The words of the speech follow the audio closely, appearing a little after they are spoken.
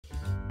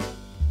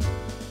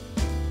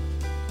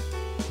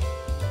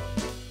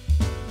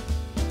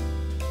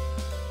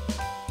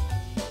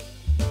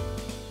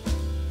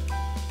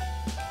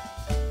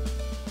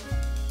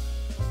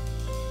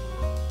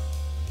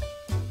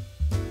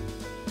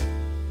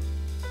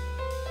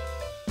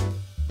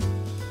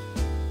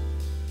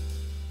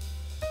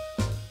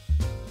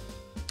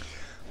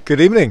Good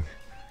evening,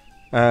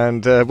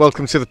 and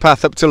welcome to the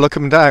path up to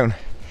Luckham Down.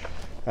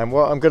 And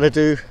what I'm going to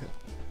do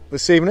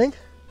this evening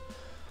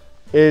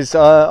is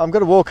I'm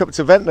going to walk up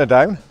to Ventnor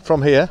Down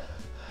from here,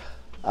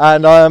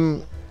 and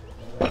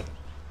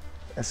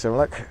let's have a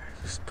look,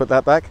 just put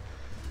that back,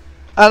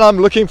 and I'm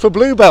looking for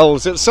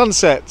bluebells at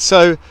sunset.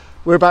 So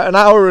we're about an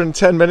hour and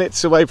 10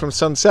 minutes away from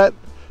sunset.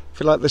 I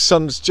feel like the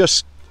sun's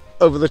just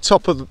over the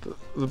top of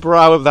the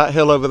brow of that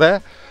hill over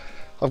there.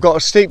 I've got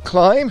a steep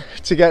climb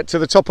to get to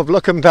the top of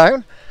Luckham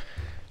Down,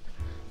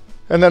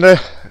 and then a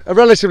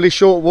relatively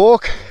short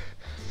walk,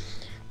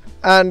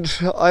 and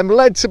I'm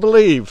led to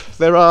believe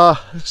there are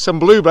some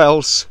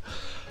bluebells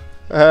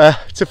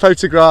to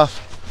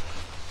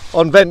photograph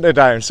on Ventnor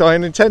Down. So I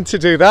intend to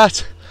do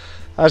that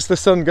as the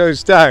sun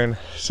goes down.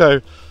 So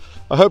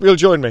I hope you'll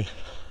join me.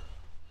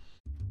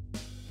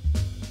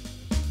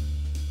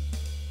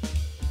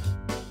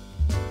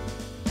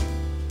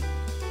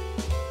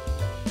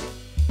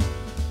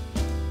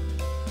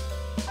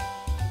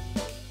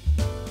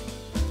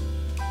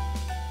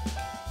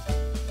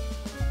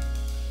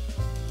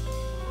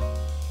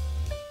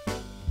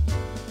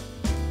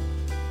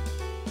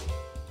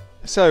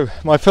 So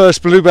my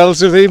first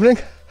bluebells of the evening,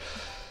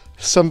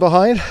 sun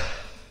behind,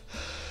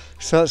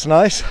 so that's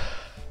nice.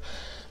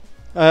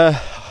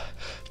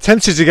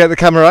 Tempted to get the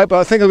camera out, but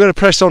I think I'm going to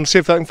press on, see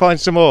if I can find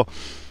some more.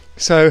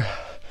 So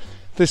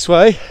this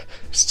way,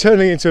 it's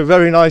turning into a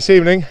very nice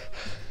evening.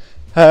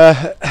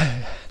 Been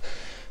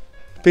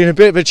a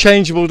bit of a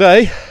changeable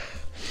day.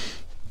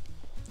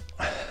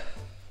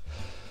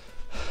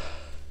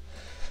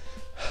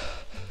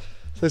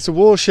 There's a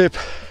warship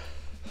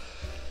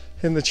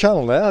in the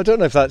channel there. I don't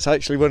know if that's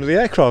actually one of the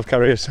aircraft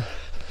carriers.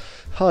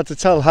 Hard to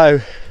tell how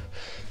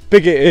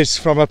big it is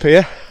from up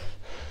here.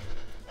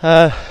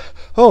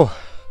 Oh,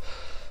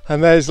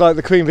 and there's like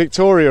the Queen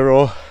Victoria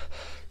or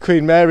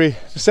Queen Mary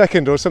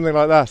II or something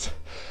like that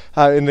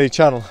out in the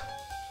channel.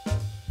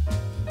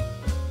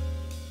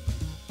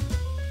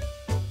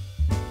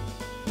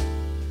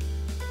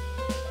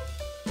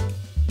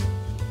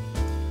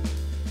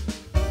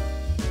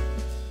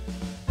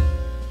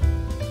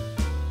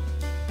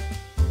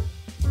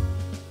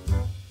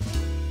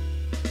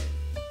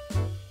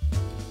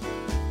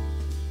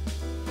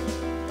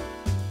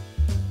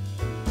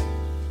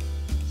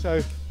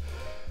 So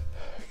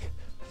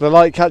the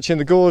light catching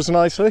the gauze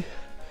nicely.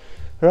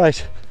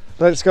 Right,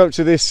 let's go up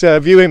to this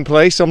viewing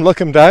place on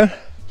Luckham Down,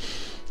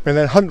 and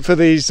then hunt for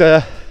these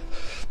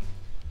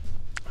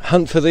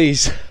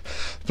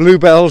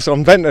bluebells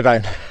on Ventnor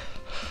Down.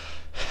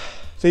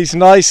 These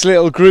nice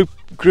little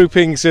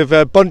groupings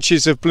of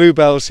bunches of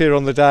bluebells here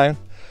on the down.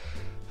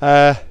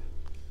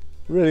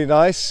 Really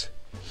nice.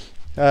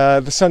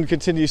 The sun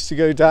continues to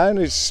go down.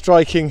 It's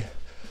striking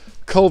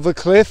Culver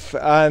Cliff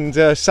and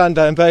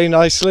Sandown Bay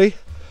nicely.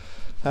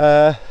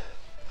 I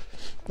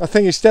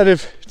think instead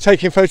of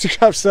taking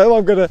photographs though,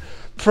 I'm going to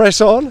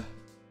press on.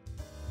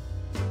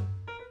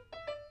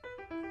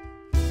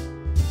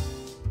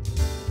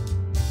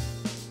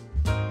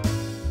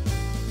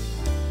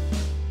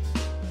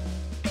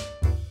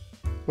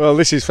 Well,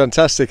 this is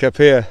fantastic up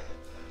here.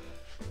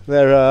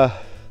 There are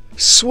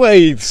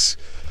swathes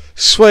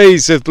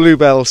of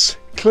bluebells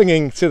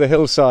clinging to the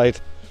hillside,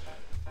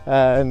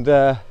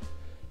 and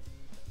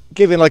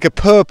giving like a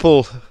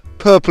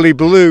purpley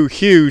blue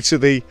hue to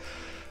the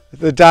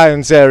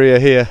downs area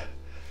here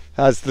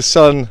as the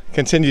sun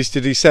continues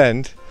to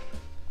descend,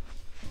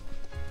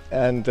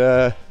 and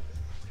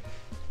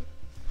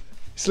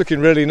it's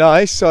looking really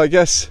nice. So I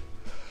guess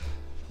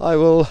I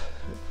will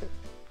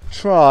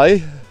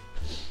try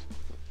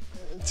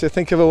to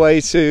think of a way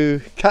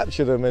to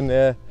capture them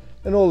in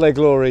all their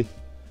glory.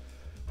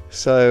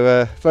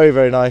 So very,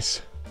 very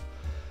nice.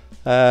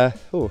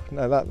 Oh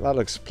no, that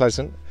looks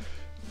pleasant.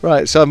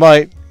 Right, so I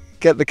might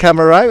get the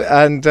camera out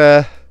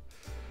and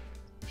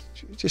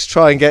just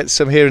try and get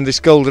some here in this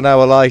golden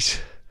hour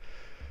light.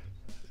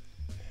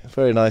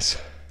 Very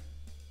nice.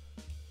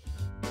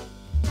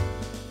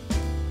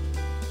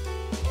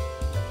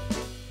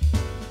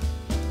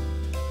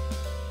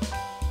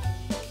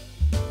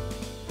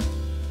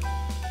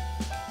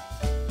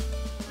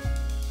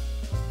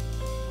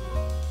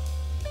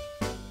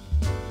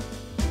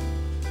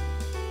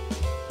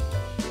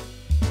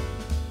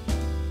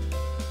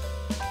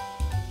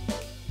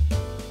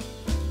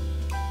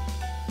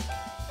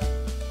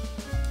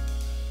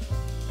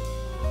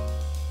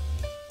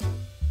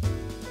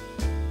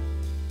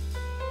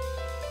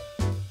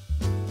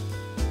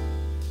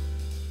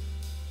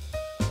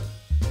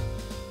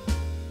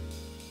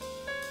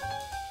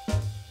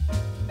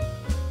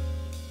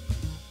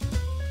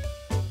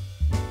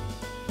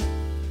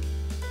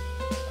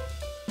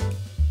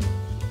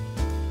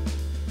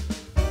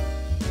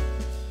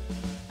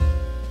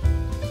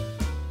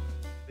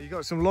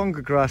 Got some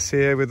longer grass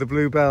here with the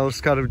bluebells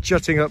kind of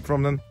jutting up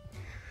from them,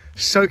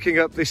 soaking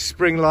up this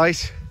spring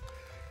light,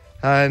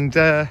 and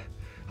I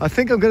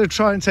think I'm going to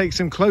try and take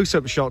some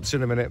close-up shots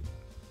in a minute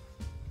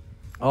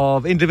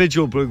of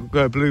individual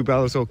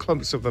bluebells or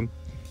clumps of them.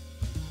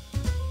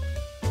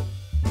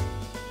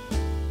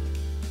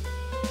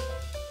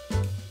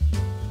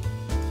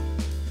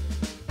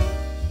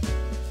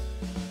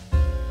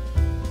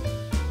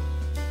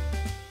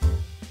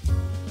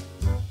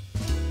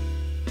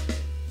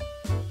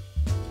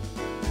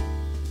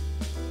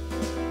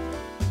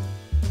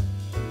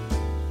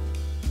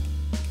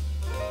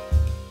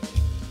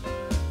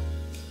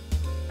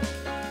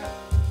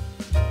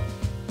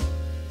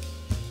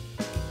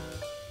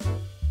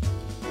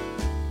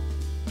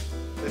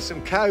 There's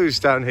some cows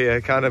down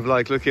here, kind of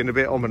like looking a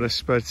bit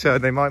ominous, but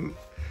they might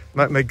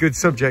make good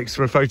subjects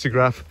for a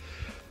photograph.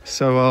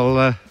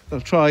 So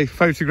I'll try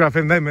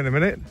photographing them in a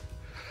minute.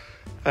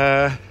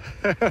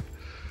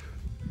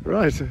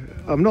 Right,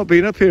 I've not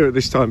been up here at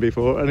this time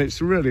before, and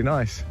it's really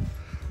nice.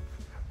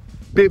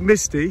 Bit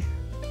misty.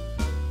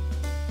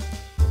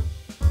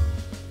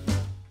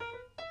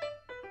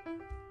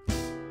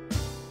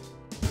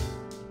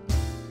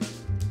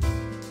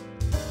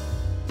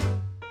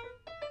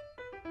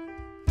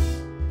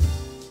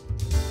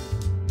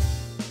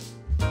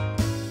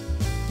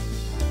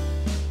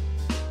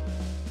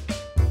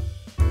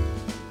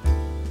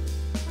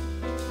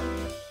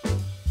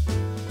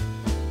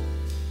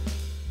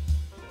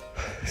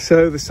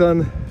 So the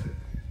sun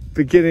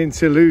beginning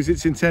to lose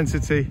its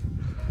intensity.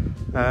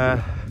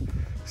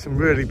 Some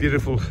really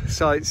beautiful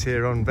sights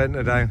here on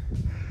Ventnor Down.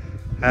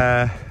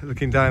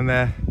 Looking down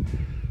there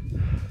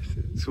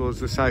towards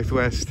the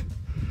southwest.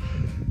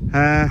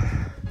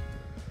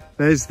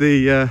 There's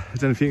the, I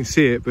don't know if you can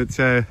see it, but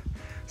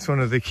it's one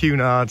of the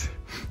Cunard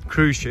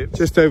cruise ships.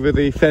 Just over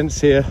the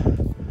fence here,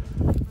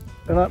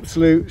 an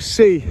absolute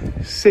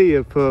sea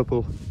of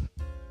purple.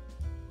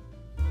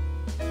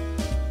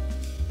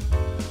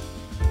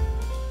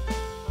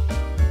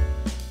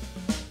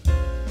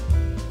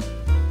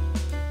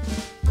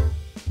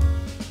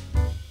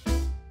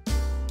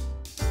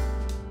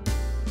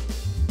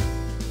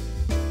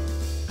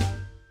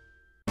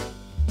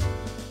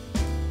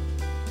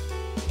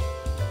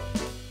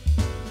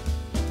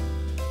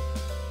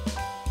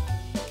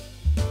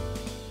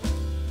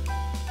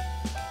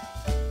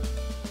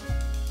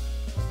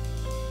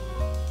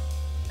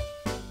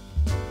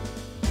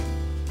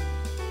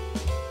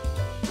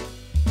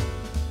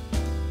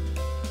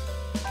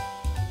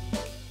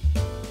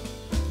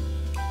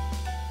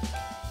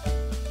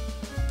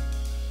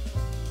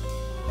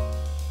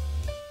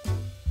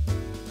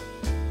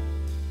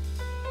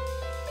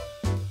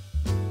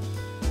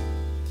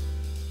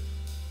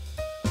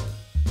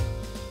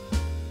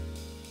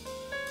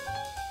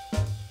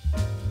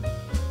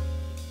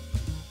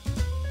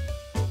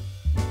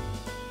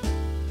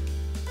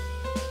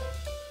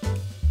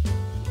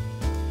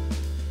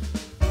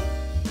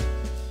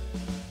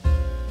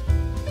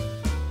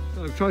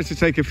 I've tried to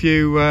take a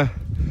few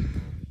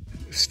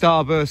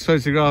starburst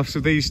photographs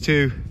of these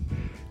two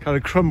kind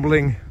of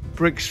crumbling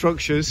brick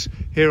structures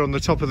here on the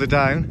top of the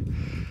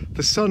down.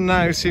 The sun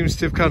now seems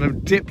to have kind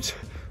of dipped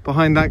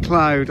behind that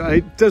cloud.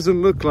 It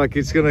doesn't look like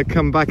it's going to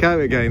come back out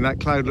again. That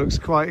cloud looks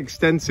quite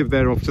extensive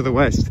there off to the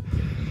west.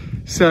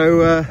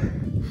 So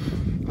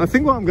I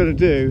think what I'm going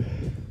to do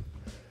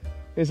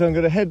is I'm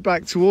going to head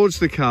back towards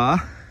the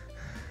car,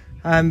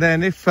 and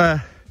then if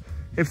the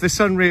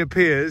sun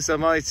reappears, I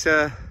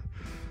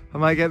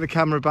might get the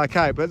camera back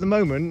out. But at the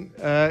moment,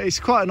 it's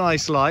quite a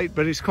nice light,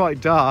 but it's quite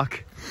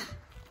dark.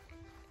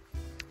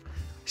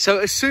 So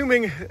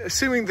assuming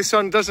the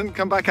sun doesn't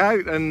come back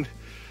out and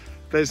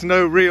there's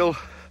no real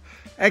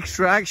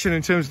extra action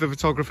in terms of the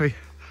photography,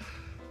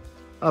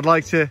 I'd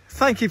like to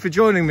thank you for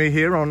joining me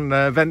here on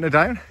Ventnor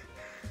Down,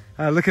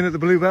 looking at the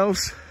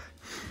bluebells,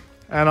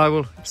 and I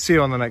will see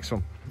you on the next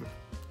one.